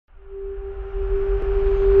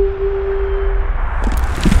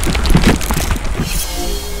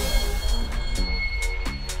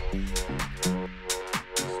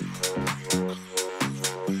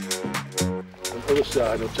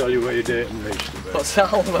side, I'll tell you where your dating needs to be. What's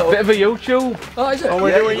that all about? Bit of a YouTube. Oh, is it? Oh,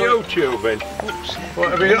 we're doing YouTubing.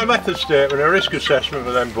 What, have you got a method statement, a risk assessment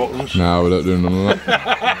for them buttons? No, we don't do none of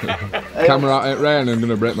that. Camera out, it rain, I'm going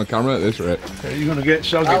to break my camera at this rate. You're going to get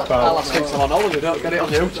soggy, pal. I'll have to take some on holiday, don't get it on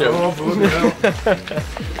YouTube. Oh, bloody hell.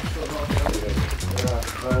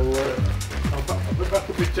 I'll be back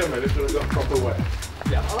up in 10 minutes when I've got proper wet.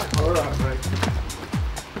 Yeah, alright, mate.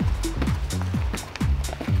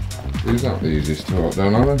 These aren't the easiest to walk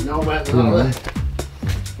down, are they? No, mate, they're not there.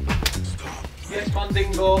 Yes,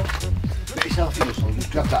 Mandingo. Get yourself useful,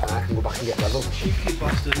 just grab that and I can go back and get level. Cheeky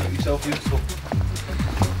bastard, make yourself useful.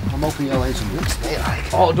 I'm hoping you'll lay some bricks today,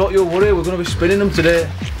 like. Oh, don't you worry, we're going to be spinning them today.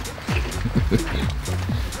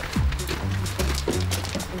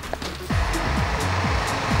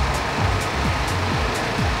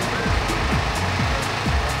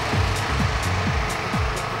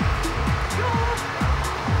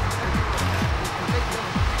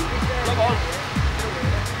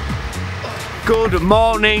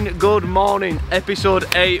 Good morning, episode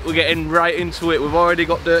 8, we're getting right into it. We've already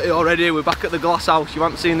got dirty already, we're back at the glass house. You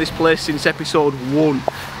haven't seen this place since episode 1.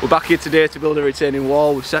 We're back here today to build a retaining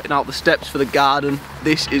wall. We're setting out the steps for the garden.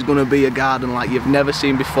 This is going to be a garden like you've never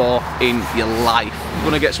seen before in your life. We're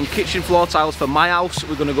going to get some kitchen floor tiles for my house.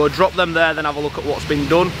 We're going to go drop them there, then have a look at what's been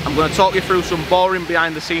done. I'm going to talk you through some boring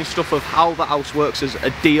behind the scenes stuff of how the house works as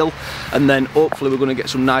a deal, and then hopefully we're going to get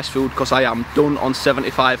some nice food because I am done on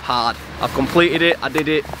 75 hard. I've completed it, I did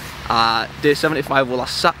it. Day 75 was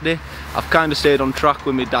last Saturday. I've kind of stayed on track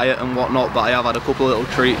with my diet and whatnot, but I have had a couple of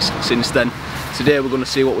little treats since then. Today we're going to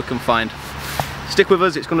see what we can find. Stick with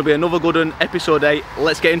us, it's going to be another good one, episode 8.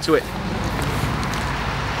 Let's get into it. No,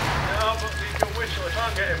 but you can whistle if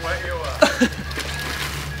I'm getting wet, you are.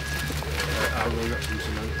 I'll go get some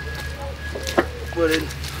cement. We're in.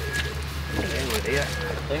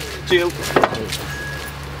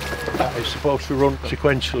 That is supposed to run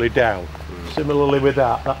sequentially down. Similarly with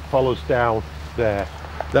that follows down there.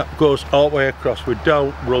 That goes all the way across. We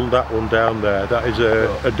don't run that one down there. That is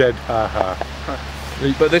a dead ha-ha.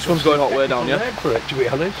 But this one's going all the way down, yeah? For it, to be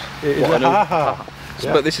honest. It is a ha-ha.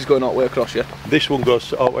 Yeah. But this is going all the way across, yeah? This one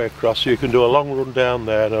goes all the way across, so you can do a long run down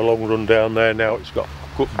there and a long run down there. Now it's got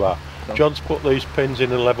cut back. No. John's put these pins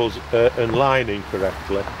in and levels and lining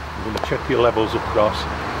correctly. I'm going to check your levels across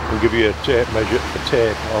and give you a tape measure, a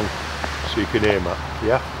tape on, so you can aim at.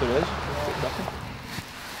 Yeah? There it is.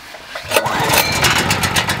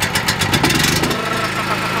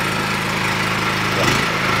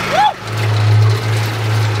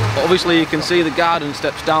 Obviously you can see the garden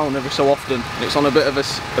steps down every so often. It's on a bit of a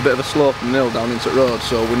slope and hill down into the road,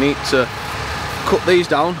 so we need to cut these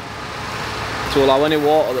down to allow any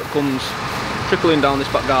water that comes trickling down this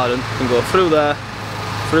back garden and go through there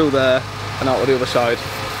and out to the other side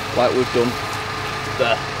like we've done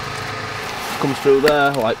there. Comes through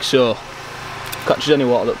there like so, catches any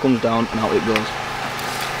water that comes down and out it goes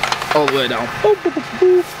all the way down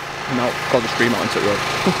and out called the stream out into the road.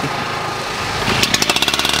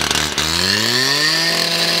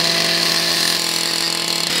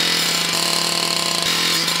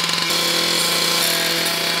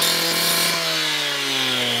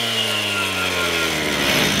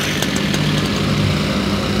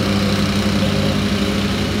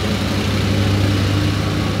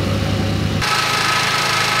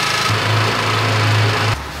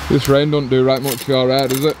 This rain don't do right much for your hair,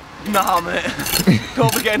 does it? Nah, mate.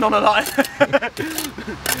 Don't be getting on of that.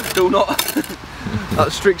 Do not.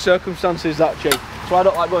 That's strict circumstances, that, Chief. So I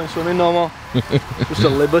don't like going swimming no more. Just a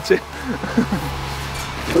liberty.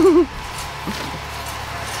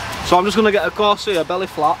 So I'm just going to get a course here, belly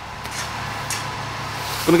flat.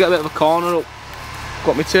 Going to get a bit of a corner up.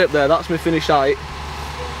 Got my tape there, that's my finished height.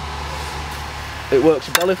 It works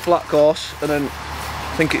a belly flat course and then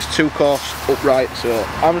I think it's 2 course upright, so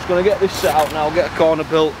I'm just going to get this set out now, get a corner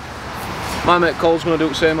built. My mate Cole's going to do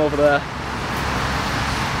the same over there.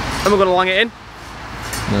 And we're going to lang it in.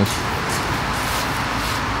 Nice.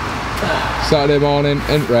 Saturday morning,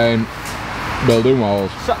 in rain, building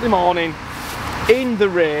walls. Saturday morning, in the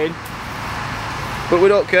rain, but we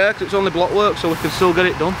don't care because it's only block work, so we can still get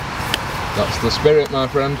it done. That's the spirit, my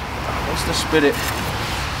friend. That's the spirit.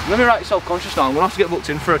 Let me right self-conscious now, I'm going to have to get booked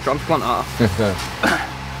in for a transplant.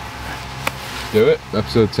 Do it.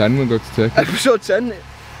 Episode 10, we'll go to Turkey. Episode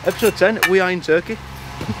 10, we are in Turkey.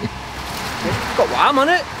 It's got warm on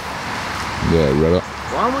it. Yeah, right up.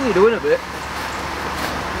 Warm when you're doing a bit.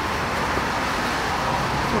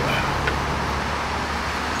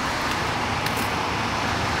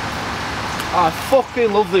 I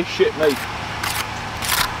fucking love this shit, mate.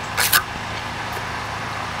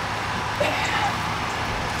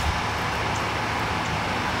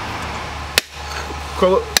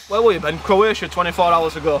 Where were you, Ben? Croatia 24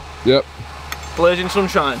 hours ago. Yep. Blazing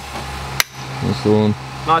sunshine. That's the one.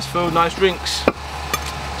 Nice food, nice drinks.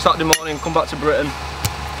 Saturday morning, come back to Britain.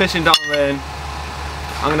 Pissing down rain.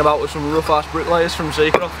 Hanging about with some rough ass bricklayers from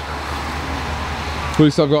Seacroft. At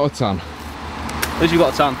least I've got a tan. At least you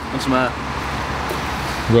got a tan and some hair.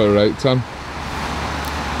 I've got a right tan.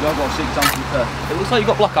 You have got a sick tan to be fair. It looks like you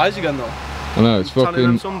got black eyes again though. I know, it's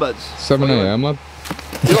fucking sunbeds. 7 AM, lad.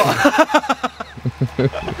 You what?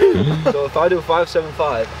 So if I do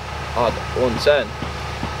 575, add 110,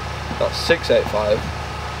 that's 685.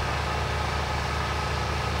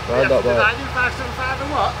 Right, that way. Did I do 575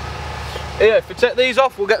 and what? Yeah, if we take these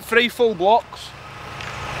off, we'll get 3 full blocks.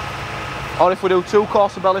 Or if we do 2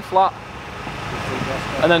 course of belly flat,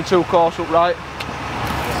 and then 2 course upright.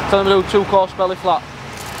 Tell them to do 2 course belly flat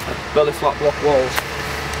block walls.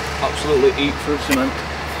 Absolutely eat through cement.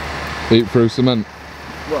 Eat through cement?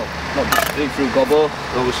 Well, not just eat through gobbo,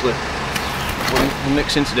 obviously. We're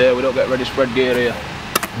mixing today, we don't get ready spread gear here.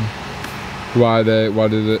 Why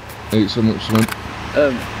did it eat so much cement?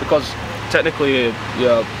 Because technically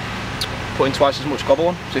you're putting twice as much gobbo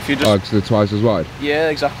on. So if you just... Oh, because they're twice as wide? Yeah,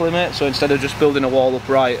 exactly, mate. So instead of just building a wall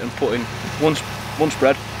upright and putting one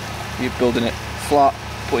spread, you're building it flat,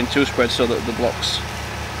 putting 2 spreads so that the blocks,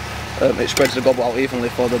 it spreads the gobbo out evenly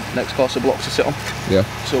for the next course of blocks to sit on. Yeah.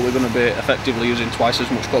 So we're going to be effectively using twice as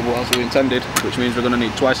much gobbo as we intended, which means we're going to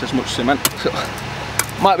need twice as much cement. So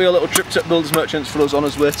might be a little trip to Builders Merchants for us on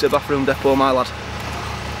his way to Bathroom Depot, my lad.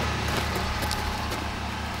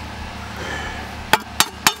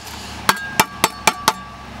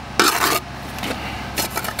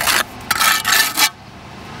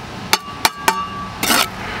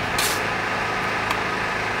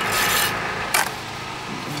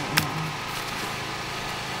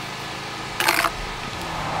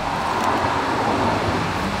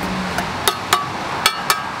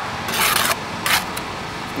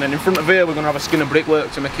 And then in front of here we're going to have a skin of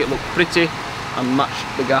brickwork to make it look pretty and match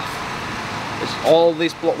the gaff. It's all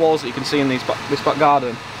these block walls that you can see in this back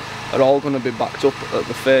garden are all going to be backed up at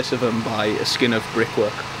the face of them by a skin of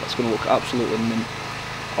brickwork. That's going to look absolutely mint.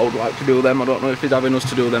 I would like to do them. I don't know if he's having us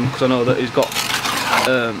to do them because I know that he's got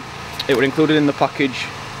it were included in the package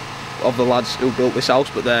of the lads who built this house,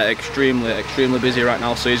 but they're extremely busy right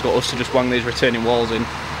now, so he's got us to just wang these retaining walls in.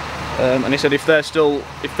 And he said if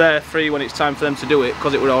they're free when it's time for them to do it,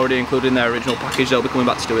 because it were already included in their original package, they'll be coming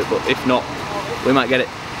back to do it, but if not, we might get it.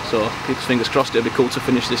 So keep his fingers crossed, it'll be cool to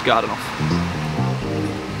finish this garden off.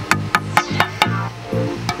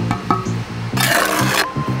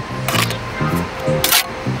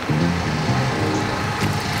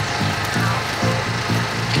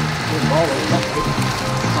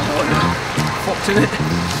 Fucked in it.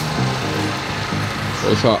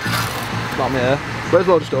 What's that? About me here. Where's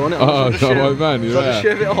load of stone? Oh, is that what I meant? Should I just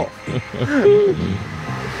shave it off?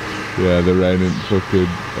 Yeah, the rain ain't fucking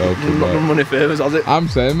helping. Not done money favours, has it? I'm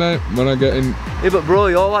saying, mate, when I get in... Yeah, but bro,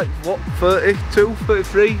 you're like, what, 32,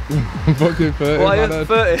 33? I'm fucking 30, Why are man. you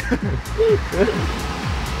 30?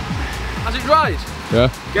 Has it dried? Yeah.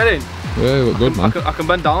 Get in. Yeah, you look good, man. I can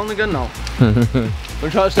bend down again now. I'm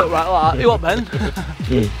trying to step right like that. You want bend?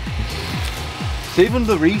 It's even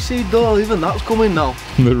the reseed though, even that's coming now.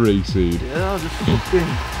 The reseed. Yeah, just fucking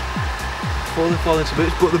falling to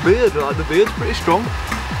bits. But the beard, like the beard's pretty strong.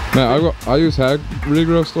 Mate, I use hair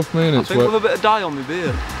regrowth stuff, mate. I think with a bit of dye on my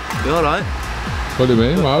beard, you're alright. What do you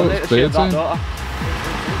mean? Wow, it's beard time.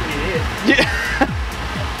 Yeah.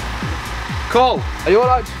 Cole, are you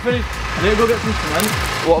alright to finish? I need to go get some cement.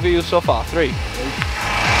 What have you used so far? 3? Oh,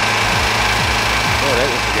 they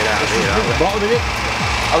want to get out of here, aren't they? Bottom of it.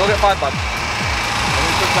 I'll go get 5 bags.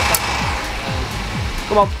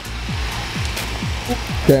 Come on.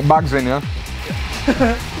 Getting bags in, yeah?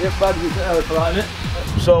 Yeah, bags in there for that,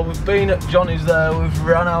 innit? So we've been at Johnny's there, we've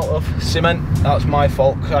ran out of cement. That's my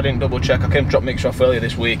fault because I didn't double check. I came to drop mixture off earlier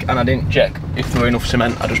this week and I didn't check if there were enough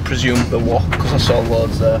cement. I just presumed there were because I saw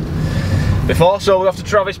loads there before. So we're off to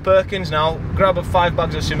Travis Perkins now, grab 5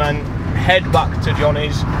 bags of cement, head back to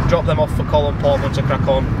Johnny's, drop them off for Colin Portman to crack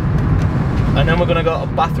on. And then we're going to go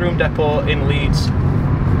to Bathroom Depot in Leeds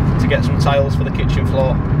to get some tiles for the kitchen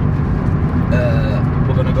floor.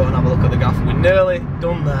 We're going to go and have a look at the gaff. We're nearly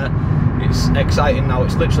done there. It's exciting now.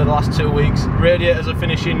 It's literally the last 2 weeks. Radiators are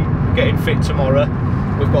finishing, getting fit tomorrow.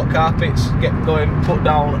 We've got carpets going put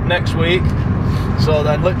down next week. So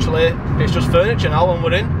then literally it's just furniture now and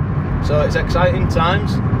we're in. So it's exciting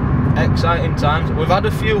times. Exciting times. We've had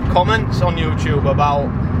a few comments on YouTube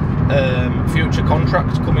about future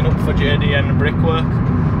contracts coming up for JDN Brickwork.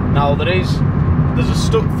 Now there is there's a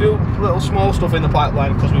few little small stuff in the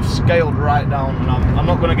pipeline because we've scaled right down, and I'm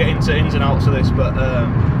not going to get into ins and outs of this, but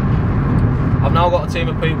I've now got a team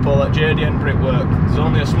of people at JDN Brickwork. There's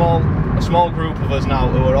only a small group of us now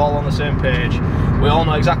who are all on the same page. We all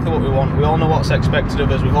know exactly what we want, we all know what's expected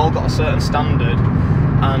of us, we've all got a certain standard,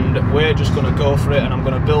 and we're just going to go for it, and I'm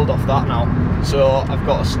going to build off that now. So I've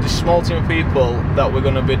got this small team of people that we're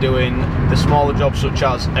going to be doing the smaller jobs such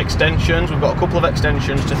as extensions. We've got a couple of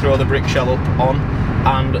extensions to throw the brick shell up on,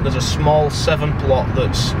 and there's a small 7 plot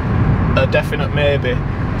that's a definite maybe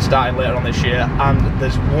starting later on this year, and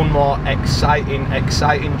there's one more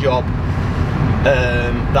exciting job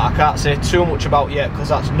that I can't say too much about yet because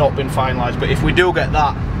that's not been finalised, but if we do get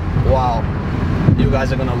that, wow, you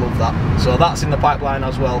guys are going to love that. So that's in the pipeline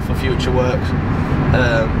as well for future works.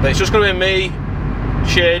 But it's just going to be me,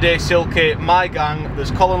 Shady, Silky, my gang. There's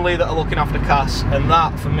Colin Lee that are looking after Cass, and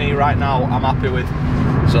that for me right now I'm happy with.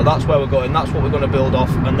 So that's where we're going, that's what we're going to build off,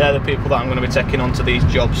 and they're the people that I'm going to be taking onto these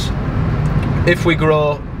jobs. If we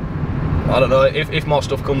grow, I don't know, if more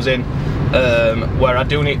stuff comes in where I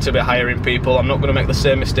do need to be hiring people, I'm not going to make the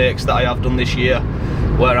same mistakes that I have done this year,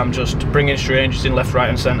 where I'm just bringing strangers in left, right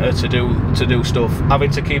and centre to do stuff,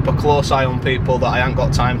 having to keep a close eye on people that I ain't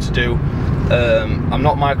got time to do. I'm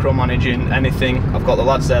not micromanaging anything. I've got the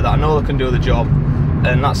lads there that I know that can do the job,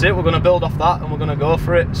 and that's it. We're going to build off that and we're going to go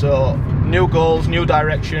for it. So new goals, new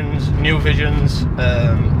directions, new visions.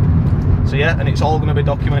 So yeah, and it's all going to be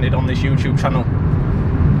documented on this YouTube channel.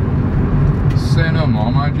 Say no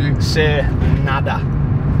more, my G. Say nada.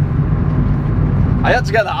 I had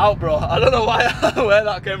to get that out, bro. I don't know why, where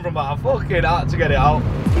that came from, but I fucking had to get it out.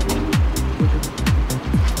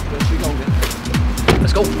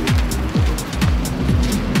 Let's go.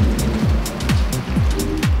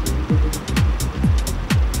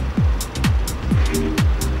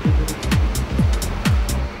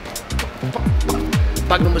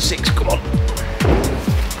 Bag number 6, come on.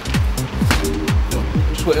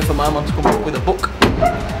 Just waiting for my man to come up with a book.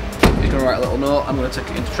 He's going to write a little note, I'm going to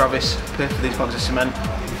take it into Travis, pay for these bags of cement,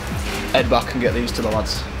 head back and get these to the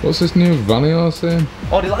lads. What's this new van you're saying?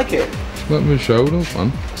 Oh, do you like it? Let me show it up,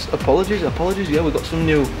 man. Apologies, yeah, we've got some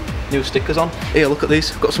new stickers on. Here, look at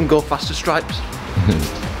these, got some Go Faster stripes.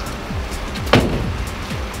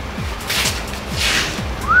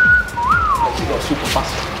 Actually got super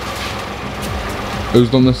fast. Who's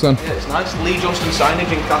done this then? Yeah, it's nice. Lee Johnston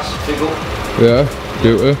signage in Cass, Figgle. Yeah,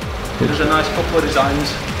 beauty. There's a nice couple of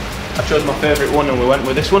designs. I chose my favourite one and we went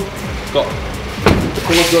with this one. Got the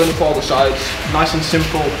colours going up all the sides. Nice and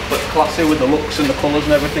simple, but classy with the looks and the colours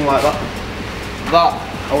and everything like that. That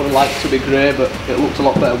I would have liked to be grey, but it looked a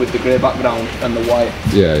lot better with the grey background and the white.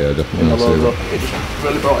 Yeah, definitely. In the logo. It just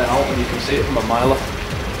really brought it out and you can see it from a mile off.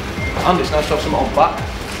 And it's nice to have something on back.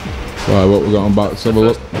 Right, what we got on back? Let's have a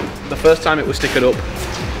look. The first time it was stickered up,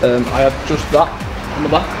 I had just that on the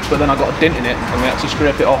back, but then I got a dent in it and we had to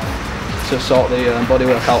scrape it off to sort the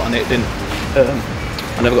bodywork out, and it didn't.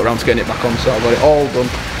 I never got around to getting it back on, so I got it all done.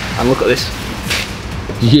 And look at this.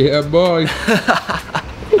 Yeah, boy.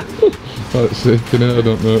 That's sick, innit? I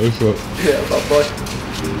don't notice that. Yeah, bad boy.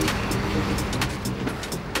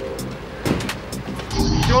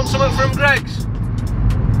 Do you want something from Greg's?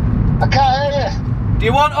 I can't hear you. Do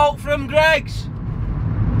you want out from Greg's?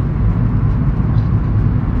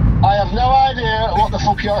 I have no idea what the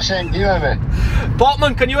fuck you're saying. Do you hear me?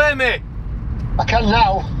 Portman, can you hear me? I can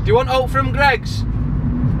now. Do you want out from Greg's?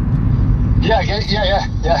 Yeah.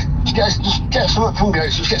 Just get something from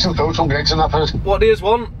Greg's. Just get some food from Greg's and that first. What do you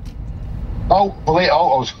want? Oh, we'll eat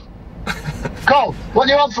autos. Cole, what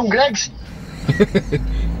do you want from Greg's?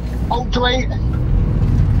 Oh, to eat.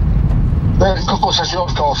 The couple says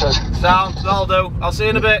yours, Cole says. Sound, that'll do. I'll see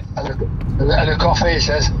you in a bit. And a coffee, he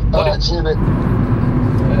says. Alright, see you in a bit.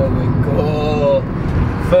 There we go.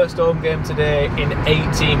 First home game today in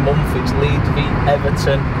 18 months. It's Leeds v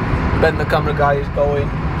Everton. Ben, the camera guy, is going.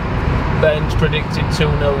 Ben's predicted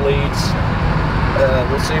 2-0 Leeds.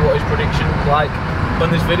 We'll see what his prediction's like when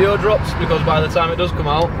this video drops, because by the time it does come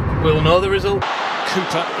out, we'll know the result.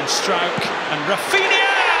 Cooper and Strauch and Rafinha!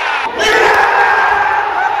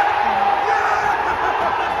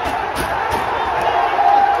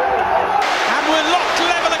 And we're locked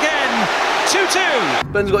level again,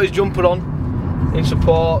 2-2. Ben's got his jumper on in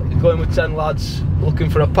support. He's going with 10 lads, looking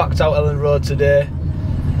for a packed out Ellen Road today.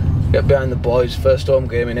 Get behind the boys, first home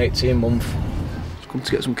game in 18 months. Come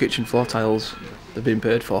to get some kitchen floor tiles. They've been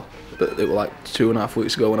paid for, but they were like 2.5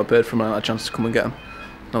 weeks ago when I paid for them and I had a chance to come and get them.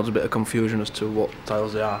 Now there's a bit of confusion as to what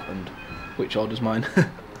tiles they are and which order's mine.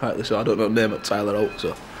 Rightly so, I don't know the name of Tyler out,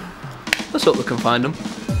 so let's hope they can find them.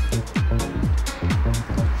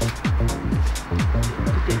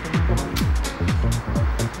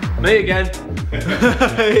 Me again.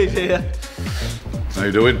 He's here. How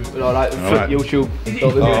you doing? We're alright, All right. YouTube.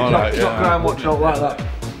 Don't be alright, not crime watch out like that.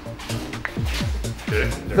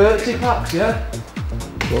 30 packs, yeah?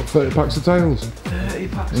 What, 30 packs of tiles? 30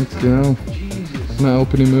 packs of tiles. Jesus. Not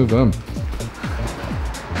helping him move them.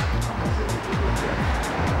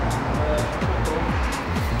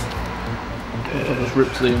 I'll just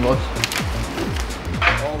rip to the invoice.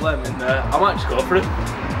 All them in there. I might just go for it.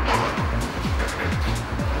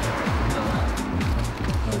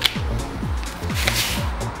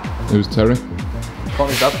 Who's Terry?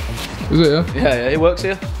 Connie's dad. Is it, yeah? Yeah, he works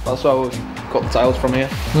here. That's why we got the tiles from here.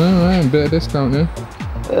 Oh, right, a bit of discount, yeah?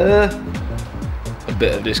 A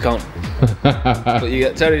bit of discount. But you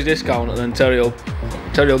get Terry's discount and then Terry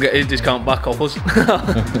will get his discount back off us.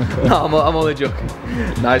 No, I'm only joking.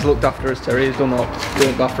 Nah, he's looked after us, Terry. He's done all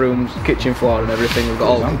the bathrooms, kitchen floor and everything. We've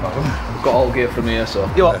got all gear from here, so.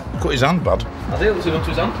 You what? Cut his hand bad. I think it looks enough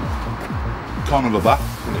to his hand. Corner of the back,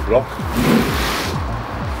 and it broke.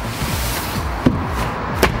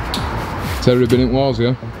 Terry been in wars,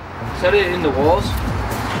 yeah? Terry in the wars.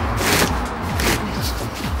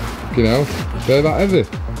 You know, they're that heavy.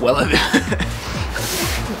 Well, look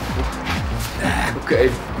at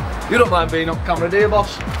him. You don't mind being on camera, do you,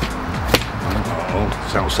 boss? Oh,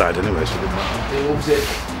 it's outside anyway, so it doesn't matter. He loves it.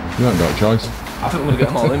 You haven't got a choice. I think I'm going to get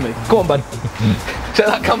them all in me. Go on, Ben. Set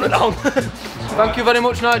that camera down. Thank you very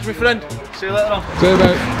much, Nigel, my friend. See you later on. See you,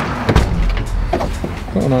 mate.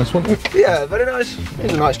 Got a nice one. Yeah, very nice.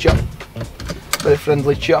 He's a nice chap. Very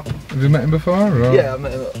friendly chap. Have you met him before? Or? Yeah, I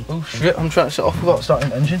met him. Oh shit, I'm trying to set off without starting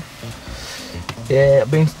the engine. Yeah,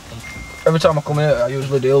 every time I come here, I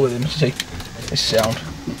usually deal with him. See, it's sound.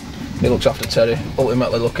 He looks after Terry,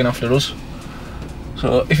 ultimately looking after us.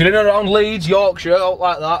 So if you're in and around Leeds, Yorkshire, out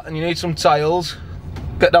like that, and you need some tiles,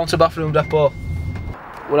 get down to Bathroom Depot.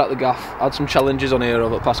 We're at the gaff. Had some challenges on here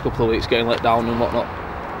over the past couple of weeks, getting let down and whatnot.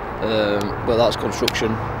 But that's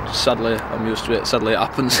construction. Sadly, I'm used to it. Sadly, it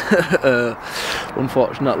happens.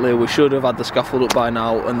 Unfortunately, we should have had the scaffold up by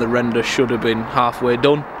now, and the render should have been halfway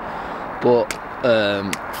done. But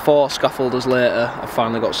 4 scaffolders later, I've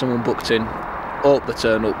finally got someone booked in. Hope they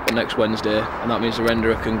turn up next Wednesday, and that means the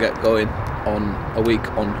renderer can get going on a week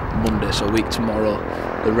on Monday. So a week tomorrow,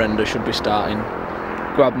 the render should be starting.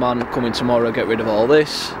 Grab man coming tomorrow, get rid of all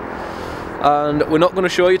this. And we're not going to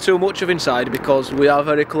show you too much of inside because we are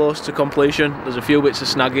very close to completion. There's a few bits of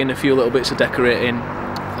snagging, a few little bits of decorating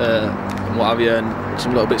and what have you, and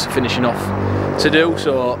some little bits of finishing off to do.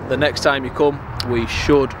 So the next time you come, we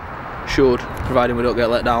should, providing we don't get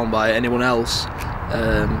let down by anyone else,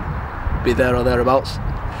 be there or thereabouts.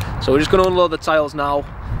 So we're just going to unload the tiles now,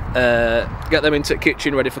 get them into the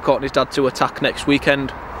kitchen ready for Courtney's dad to attack next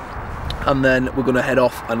weekend, and then we're going to head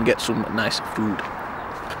off and get some nice food.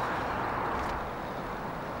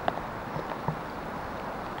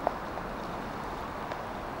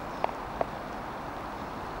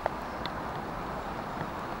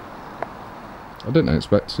 I didn't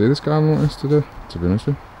expect to see this guy like this today, to be honest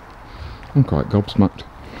with you. I'm quite gobsmacked.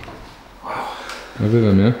 Have you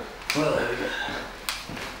then, yeah? Well, there we go.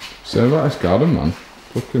 Say about this garden, man.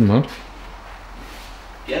 Fucking mad.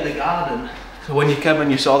 Yeah, the garden. So when you came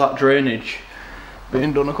and you saw that drainage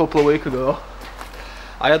being done a couple of weeks ago,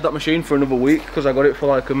 I had that machine for another week because I got it for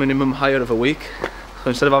like a minimum hire of a week. So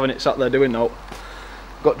instead of having it sat there doing that,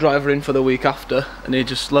 got driver in for the week after, and he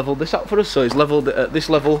just levelled this out for us. So he's levelled it at this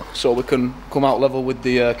level so we can come out level with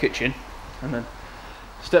the kitchen, and then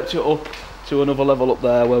stepped it up to another level up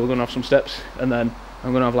there where we're going to have some steps, and then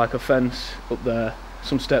I'm going to have like a fence up there,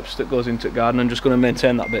 some steps that goes into the garden, and just going to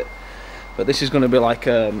maintain that bit. But this is going to be like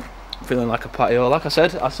feeling like a patio. Like I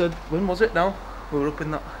said, when was it now? We were up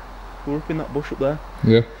in that bush up there.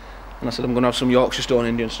 Yeah. And I said I'm going to have some Yorkshire stone,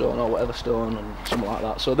 Indian stone, or whatever stone, and something like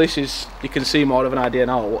that. So this is, you can see more of an idea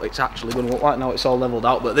now of what it's actually going to look like. Now it's all levelled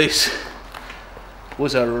out, but this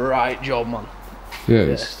was a right job, man.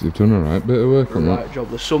 Yeah, you've done a right bit of work on that. Right job.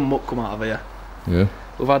 There's some muck come out of here. Yeah.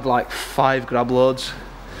 We've had like 5 grab loads.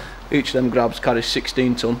 Each of them grabs carries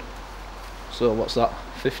 16 tonne. So what's that?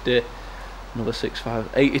 50, another 6, 5,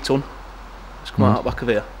 80 tonne. It's come out the back of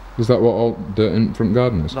here. Is that what all dirt in front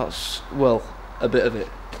garden is? That's, well, a bit of it.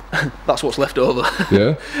 That's what's left over.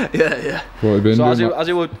 Yeah? Yeah. What have you been so doing? as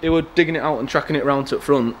he would digging it out and tracking it round to the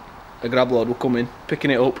front, a grab load would come in,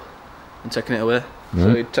 picking it up and taking it away. Yeah.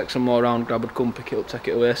 So he'd take some more around, grab would come, pick it up, take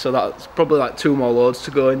it away. So that's probably like 2 more loads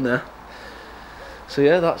to go in there. So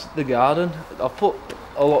yeah, that's the garden. I've put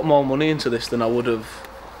a lot more money into this than I would have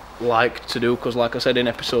liked to do, because like I said in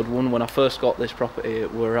episode 1, when I first got this property,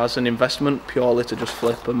 it were as an investment purely to just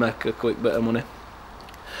flip and make a quick bit of money.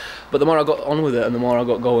 But the more I got on with it and the more I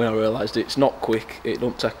got going, I realised it's not quick. It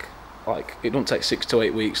don't take 6 to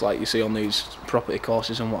 8 weeks like you see on these property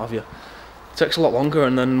courses and what have you. It takes a lot longer,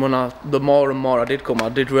 and then the more and more I did come, I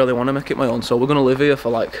did really want to make it my own. So we're gonna live here for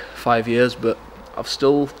like 5 years, but I've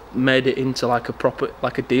still made it into like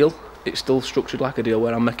a deal. It's still structured like a deal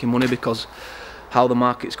where I'm making money, because how the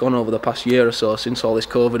market's gone over the past year or so since all this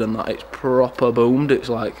COVID and that, it's proper boomed. It's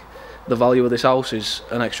like the value of this house is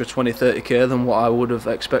an extra 20-30k than what I would have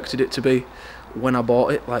expected it to be when I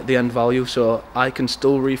bought it, like the end value. So I can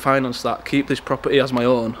still refinance that, keep this property as my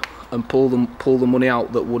own, and pull the money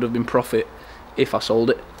out that would have been profit if I sold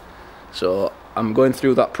it. So I'm going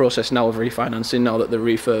through that process now of refinancing, now that the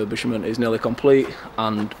refurbishment is nearly complete,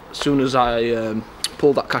 and as soon as I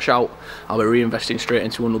pull that cash out, I'll be reinvesting straight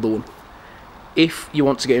into another one. If you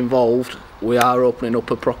want to get involved, we are opening up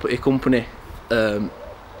a property company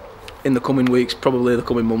in the coming weeks, probably the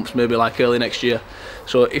coming months, maybe like early next year.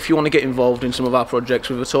 So if you want to get involved in some of our projects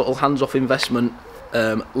with a total hands-off investment,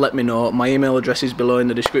 let me know. My email address is below in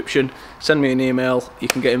the description. Send me an email. You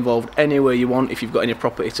can get involved anywhere you want. If you've got any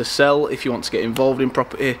property to sell, if you want to get involved in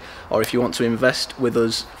property, or if you want to invest with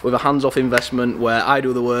us with a hands-off investment where I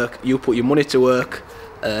do the work, you put your money to work,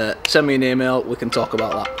 send me an email, we can talk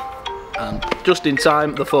about that. And just in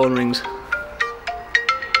time, the phone rings.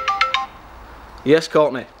 Yes,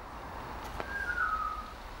 Courtney?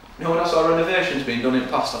 You know, when I saw renovations being done in the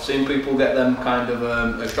past, I've seen people get them kind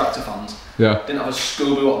of extractor fans. Yeah. Didn't have a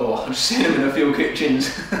Scooby what they were. I've just seen them in a few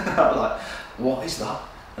kitchens. I was like, what is that?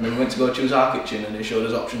 And then we went to go choose our kitchen, and they showed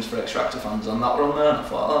us options for extractor fans, and that were on there. And I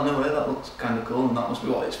thought, oh no way, that looks kind of cool, and that must be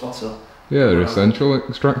what it's for. So Yeah, they're essential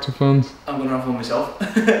extractor fans. I'm gonna have one myself.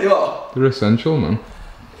 You are? They're essential, man.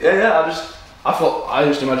 Yeah. I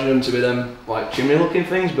just imagined them to be them like chimney looking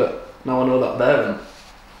things, but now I know that they're them.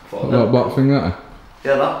 That black thing there?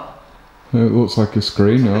 Yeah, that. It looks like a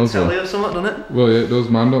screen now as well. Telly or something, doesn't it? Well, yeah, it does.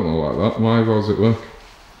 Mine don't look like that. Why does it work?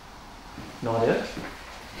 No idea.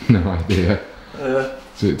 No idea.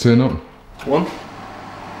 Does it turn on? One.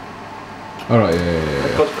 Alright, yeah.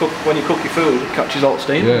 Because when you cook your food, it catches all the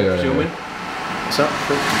steam. Yeah. Presuming. What's that?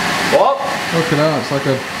 What? Look at that, it's like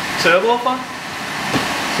a turbo fan.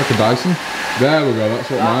 It's like a Dyson. There we go, that's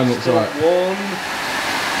what mine looks like. One.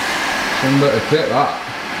 Some bit of kit, that.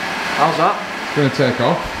 How's that? It's going to take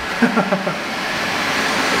off.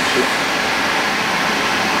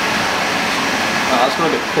 That's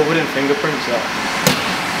going to be covered in fingerprints, that.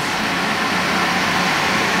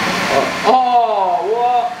 Oh,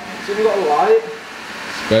 what? It's even got a light.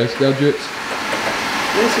 Space gadgets.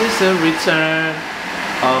 This is the return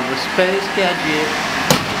of the space gadget.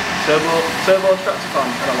 Turbo extractor fan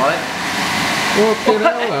and a light. Fucking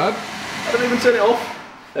hell, lad. I don't even turn it off.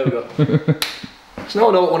 There we go. So now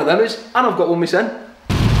I know what one of them is, and I've got one myself.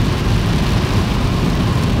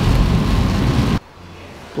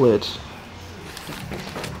 Blades.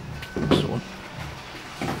 This one.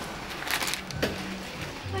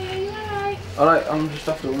 Hi, are you alright? Alright, I'm just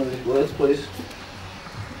after one of these blades, please.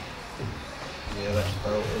 Yeah, that's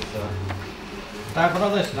about it. Time for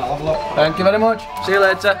this, and I'll have a look. Thank you very much. See you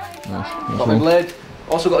later. Nice. Got my blade.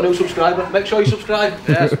 Also got a new subscriber. Make sure you subscribe.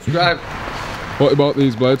 Yeah, subscribe. What about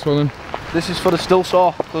these blades for then? This is for the still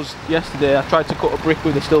saw, because yesterday I tried to cut a brick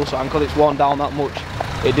with the still saw, and because it's worn down that much,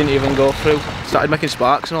 it didn't even go through. Started making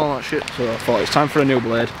sparks and all that shit, so I thought it's time for a new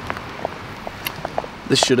blade.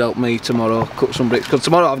 This should help me tomorrow cut some bricks, because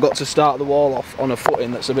tomorrow I've got to start the wall off on a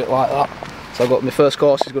footing that's a bit like that. So I've got my first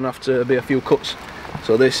course is going to have to be a few cuts,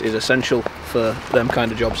 so this is essential for them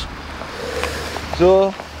kind of jobs.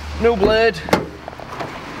 So, new blade,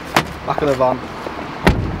 back of the van,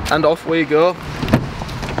 and off we go.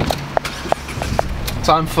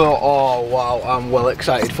 Time for, oh wow, I'm well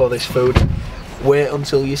excited for this food. Wait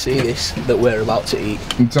until you see this that we're about to eat.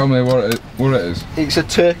 And tell me what it is. It's a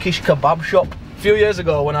Turkish kebab shop. A few years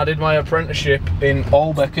ago when I did my apprenticeship in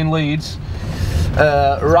Albeck in Leeds,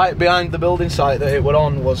 right behind the building site that it were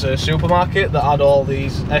on was a supermarket that had all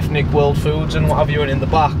these ethnic world foods and what have you, and in the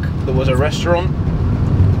back there was a restaurant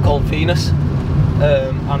called Venus,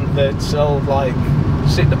 and they'd sell like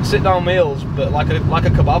sit down meals, but like a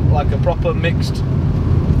kebab, like a proper mixed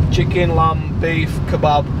chicken, lamb, beef,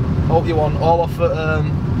 kebab, what you want, all off at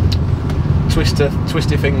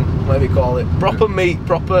twisty thing, whatever you call it. Proper meat,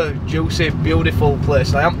 proper juicy, beautiful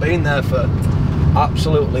place. I haven't been there for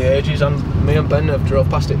absolutely ages, and me and Ben have drove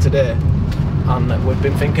past it today, and we've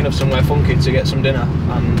been thinking of somewhere funky to get some dinner,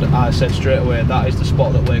 and I said straight away that is the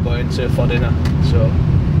spot that we're going to for dinner. So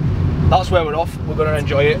that's where we're off. We're going to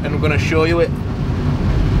enjoy it and we're going to show you it.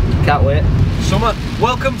 Can't wait. Summer.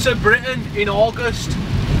 Welcome to Britain in August.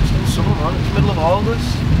 It's summer, man. It's middle of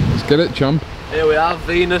August. Let's get it, champ. Here we are,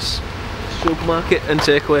 Venus Supermarket and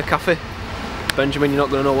Takeaway Cafe. Benjamin, you're not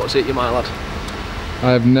going to know what's it, you my lad.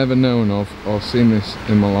 I have never known of or seen this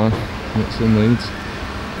in my life. It's in Leeds.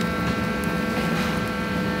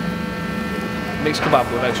 Mixed kebab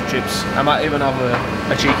with extra chips. I might even have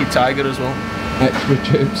a cheeky tiger as well. Extra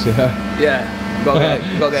chips, yeah. Yeah, got to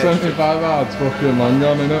get 75 yards fucking long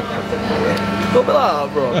on, innit? Don't be like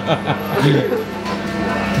that, bro.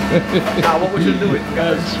 Now what we should do is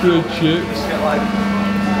extra chips.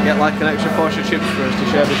 Get like an extra portion of chips for us to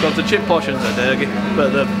share, because the chip portions are dirty, but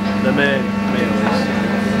the main meal is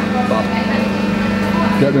bad.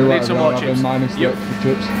 Get me right, some more chips. Minus the extra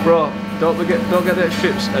chips. Bro, don't get the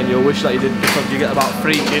extra chips and you'll wish that you did, because you get about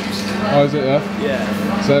 3 chips. Oh, is it, yeah?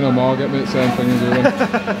 Yeah. Say no more, get me the same thing as you then.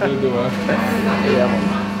 Either way. Yeah,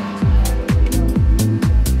 man.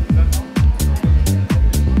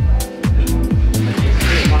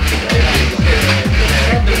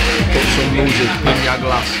 Put some music in your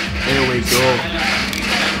glass. Here we go.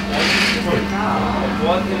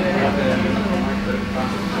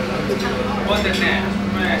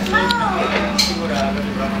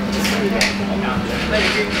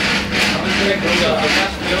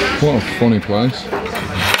 What a funny place.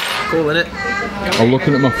 Cool, innit? I'm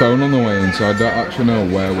looking at my phone on the way in, so I don't actually know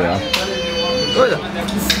where we are.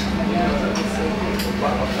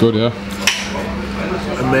 Good, yeah?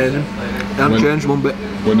 Amazing. They haven't changed one bit.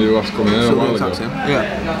 When did you last come here? A while ago?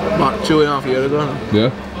 Yeah, about 2.5 years ago.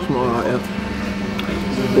 Yeah? Something like that,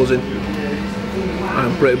 yeah. Buzzing.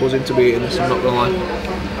 I'm pretty buzzing to be eating this, I'm not gonna lie.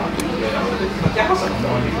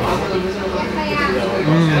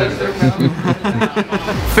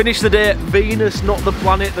 Finish the day at Venus, not the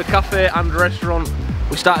planet, the cafe and restaurant.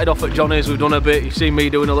 We started off at Johnny's, we've done a bit, you've seen me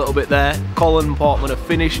doing a little bit there. Colin and Portman have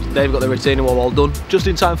finished, they've got the retaining wall all done. Just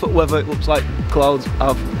in time for weather, it looks like clouds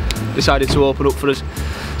have decided to open up for us.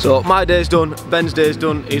 So my day's done, Ben's day's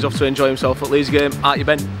done, he's off to enjoy himself at Leeds game. Aren't you,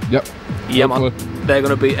 Ben? Yep. Yeah, man. They're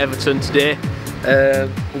going to beat Everton today.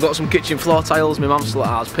 We've got some kitchen floor tiles, my mum's still at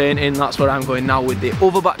ours painting, that's where I'm going now with the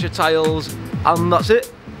other batch of tiles. And that's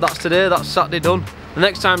it, that's today, that's Saturday done. The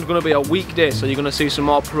next time's going to be a weekday, so you're going to see some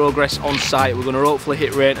more progress on site. We're going to hopefully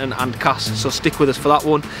hit rain and cast, so stick with us for that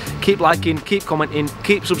one. Keep liking, keep commenting,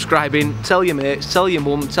 keep subscribing, tell your mates, tell your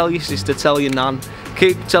mum, tell your sister, tell your nan.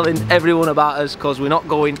 Keep telling everyone about us, because we're not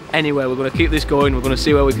going anywhere. We're going to keep this going, we're going to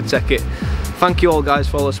see where we can take it. Thank you all guys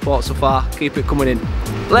for all the support so far, keep it coming in.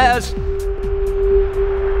 Laters!